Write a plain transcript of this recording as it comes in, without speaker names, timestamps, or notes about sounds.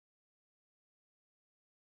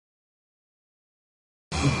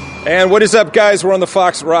And what is up, guys? We're on the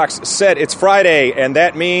Fox Rocks set. It's Friday, and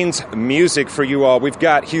that means music for you all. We've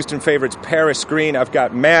got Houston favorites Paris Green. I've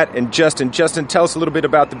got Matt and Justin. Justin, tell us a little bit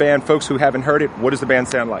about the band. Folks who haven't heard it, what does the band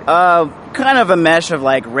sound like? Kind of a mesh of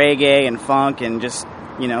like reggae and funk and just,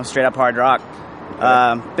 straight up hard rock.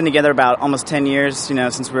 Been together about almost 10 years,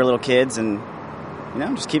 since we were little kids, and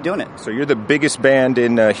just keep doing it. So you're the biggest band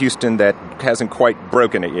in Houston that hasn't quite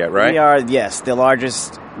broken it yet, right? We are, yes, the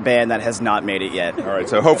largest band that has not made it yet. All right,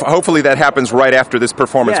 so hopefully that happens right after this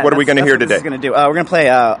performance. Yeah, what are we going to hear today? We're going to play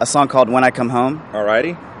a song called When I Come Home. All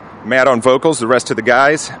righty. Matt on vocals, the rest of the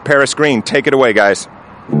guys. Paris Green, take it away, guys.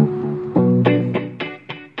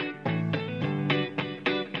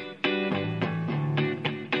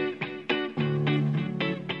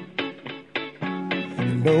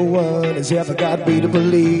 No one has ever got me to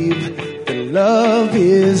believe that love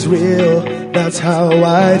is real. That's how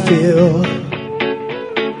I feel.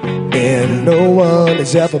 And no one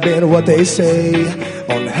has ever been what they say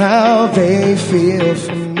on how they feel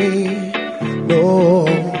for me. No.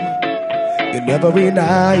 And every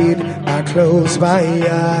night I close my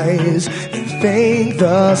eyes and thank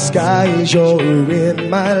the skies you're in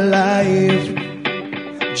my life.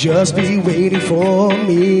 Just be waiting for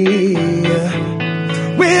me.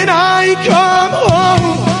 When I come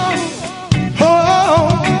home,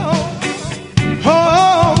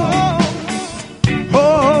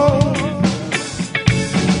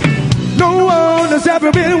 no one has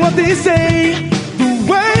ever been what they say, the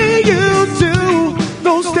way you do,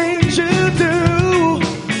 those things you do.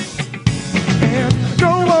 And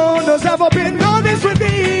no one has ever been honest with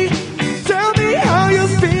me. Tell me how you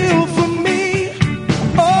feel for me.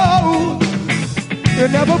 Oh,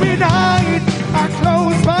 and every night I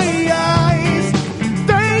close my eyes,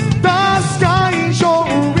 thank the skies you're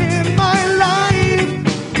in my life.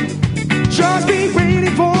 Just be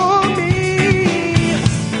waiting for me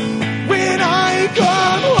when I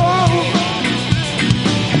come home.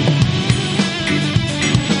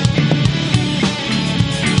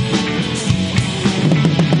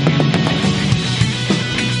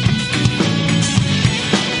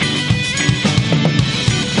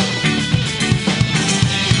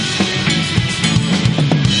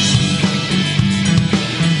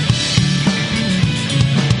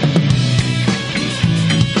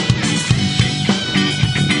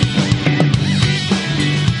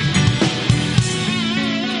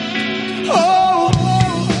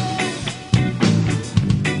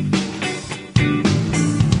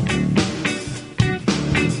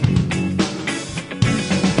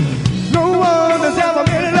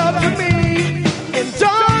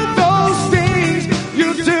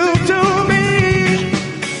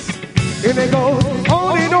 And it goes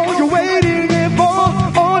on and on, you're waiting here for,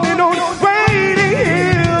 on and on, waiting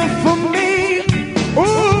here for me.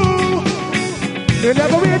 Ooh, and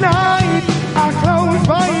every night I close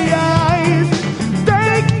my eyes,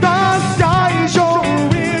 thank the skies you're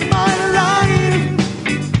in my life.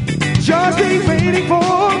 Just be waiting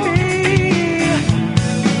for me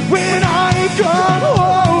when I come home.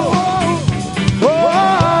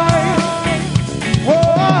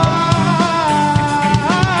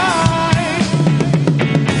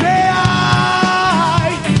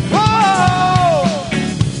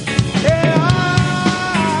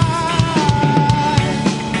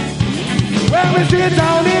 Sit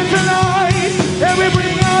down in tonight, and we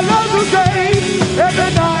bring our love to say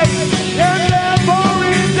every night and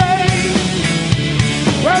every day.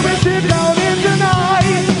 Where we sit down in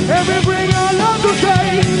tonight, and we bring our love to say,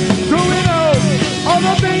 doing all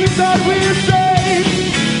the things that we say,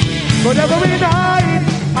 but every night.